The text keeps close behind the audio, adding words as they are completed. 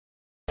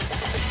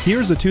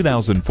Here's a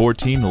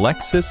 2014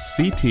 Lexus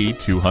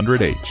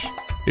CT200H.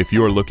 If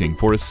you're looking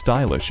for a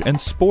stylish and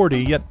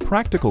sporty yet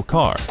practical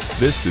car,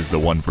 this is the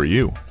one for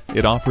you.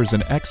 It offers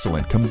an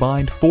excellent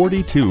combined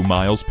 42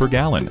 miles per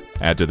gallon.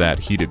 Add to that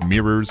heated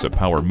mirrors, a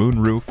power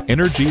moonroof,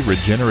 energy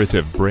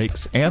regenerative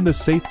brakes, and the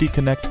Safety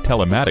Connect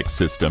telematics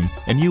system,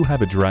 and you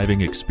have a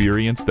driving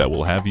experience that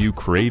will have you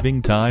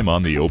craving time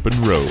on the open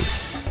road.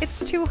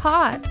 It's too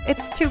hot.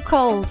 It's too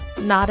cold.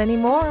 Not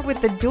anymore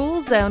with the dual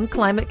zone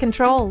climate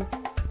control.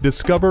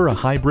 Discover a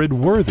hybrid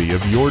worthy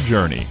of your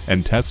journey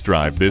and test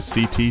drive this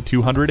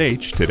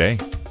CT200H today.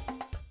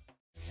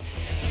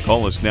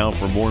 Call us now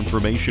for more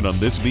information on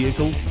this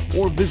vehicle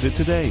or visit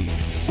today.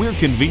 We're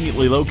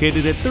conveniently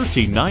located at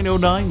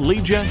 13909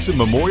 Lee Jackson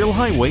Memorial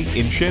Highway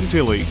in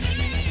Chantilly.